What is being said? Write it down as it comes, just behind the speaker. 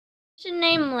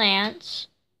named Lance.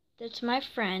 That's my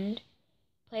friend.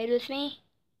 Played with me.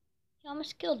 He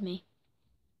almost killed me.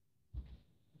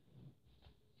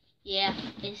 Yeah,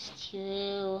 it's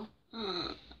true.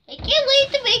 I can't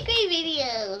wait to make great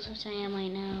videos, which I am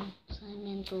right now. So I'm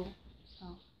mental. So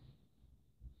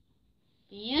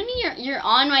you're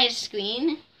on my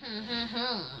screen.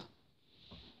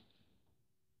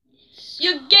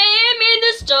 You gave me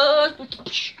the stars.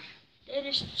 That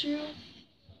is true.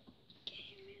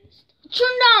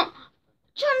 Turn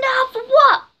down for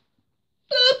what?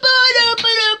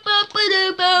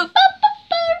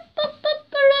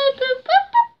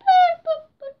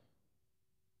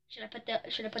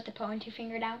 Should I put the pointer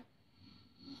finger down?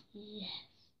 Yes.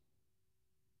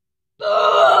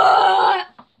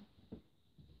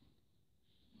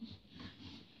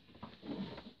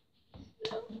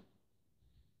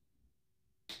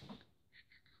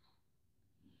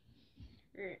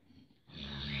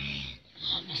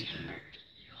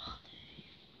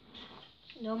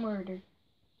 No murder.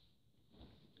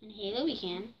 In Halo we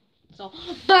can. So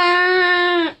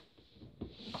burn.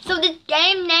 So this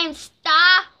game named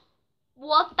Star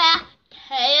Warfare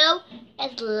Halo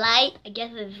is like, I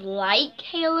guess it's like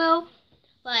Halo,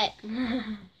 but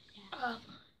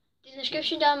The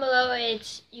description down below,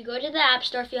 it's you go to the App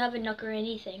Store if you have a Nook or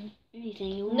anything.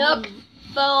 Nook,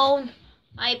 phone,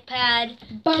 iPad,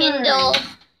 Burn. Kindle,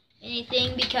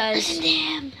 anything, because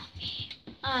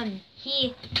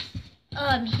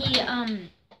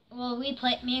well,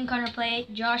 me and Connor play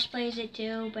it. Josh plays it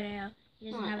too, but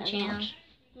he doesn't have a channel.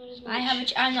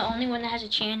 I'm the only one that has a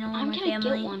channel in my family. I'm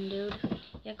gonna get one, dude.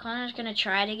 Yeah, Connor's gonna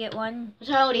try to get one. But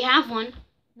I already have one.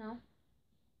 No.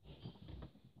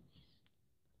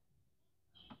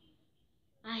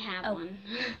 I have one.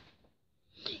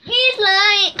 He's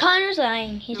lying. Connor's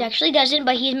lying. He actually doesn't,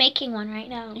 but he's making one right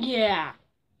now. Yeah.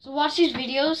 So watch these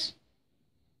videos.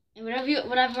 And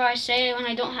whatever I say when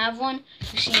I don't have one,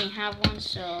 you see me have one.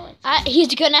 So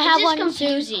he's gonna have one. It's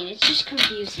just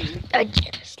confusing. What did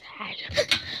you just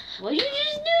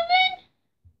do,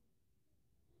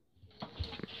 man?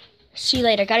 See you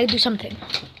later. Gotta do something.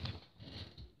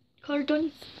 Connor,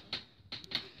 don't.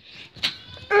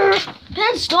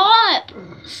 Ben, stop!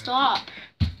 Stop.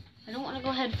 I don't want to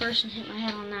go head first and hit my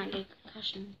head on that and get a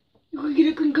concussion. You're gonna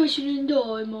get a concussion and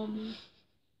die, Mommy.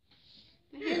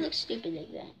 My hair looks stupid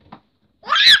like that.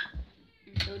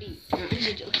 And so do you. No, I'm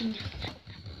just joking.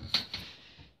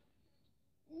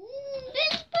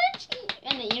 Ben's punching.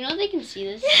 And you know they can see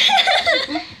this.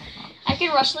 I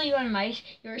can rustle you on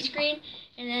your screen,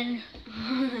 and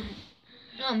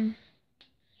then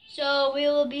so we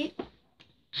will be.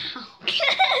 Ow.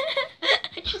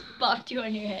 I just bopped you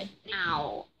on your head.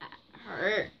 Ow. That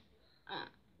hurt.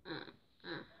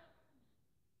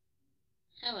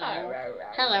 Hello.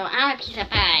 Hello, I'm a piece of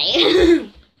pie. I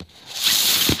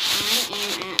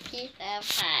am a piece of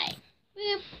pie.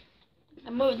 Boop. I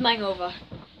moved mine over.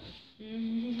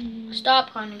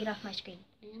 Stop, Connor. Get off my screen.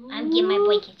 I'm getting my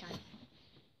blanket on.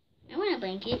 I want a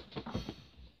blanket.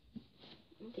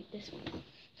 I'll take this one.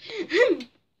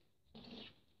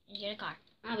 Get a car.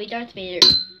 I'll be Darth Vader.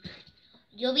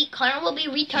 Connor will be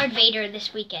retard Vader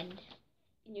this weekend.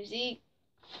 Can you see?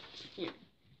 Here,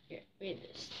 read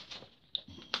this.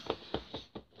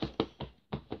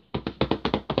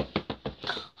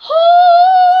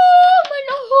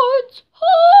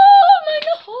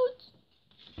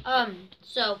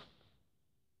 So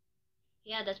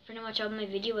yeah, that's pretty much all my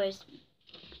video is.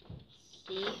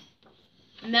 See?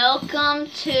 Welcome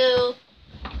to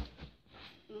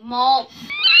Malt.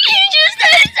 You just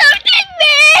said something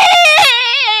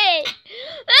big!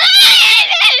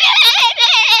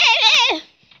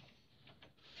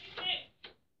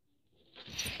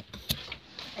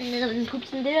 And then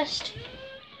poops in the dust.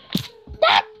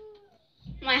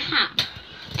 My hat.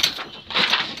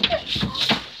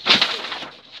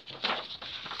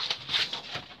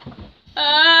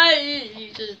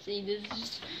 You should see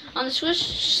this on the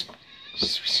squish.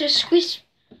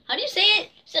 How do you say it?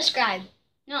 Subscribe.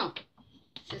 No.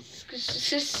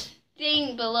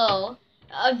 Thing below.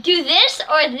 Do this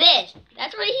or this.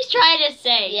 That's what he's trying to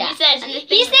say. Yeah. He says to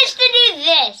do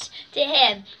this to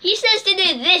him. He says to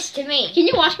do this to me. Can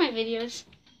you watch my videos?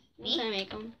 Me? Once I make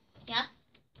them. Yeah.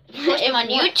 Post them on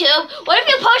YouTube. What if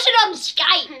you post it on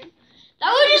Skype?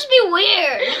 That would just be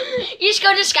weird. You just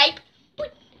go to Skype.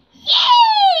 Yay!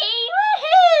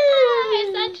 Woohoo! Is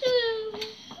that true?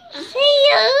 See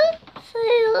you. See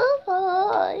you.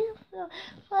 Bye.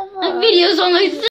 My videos on my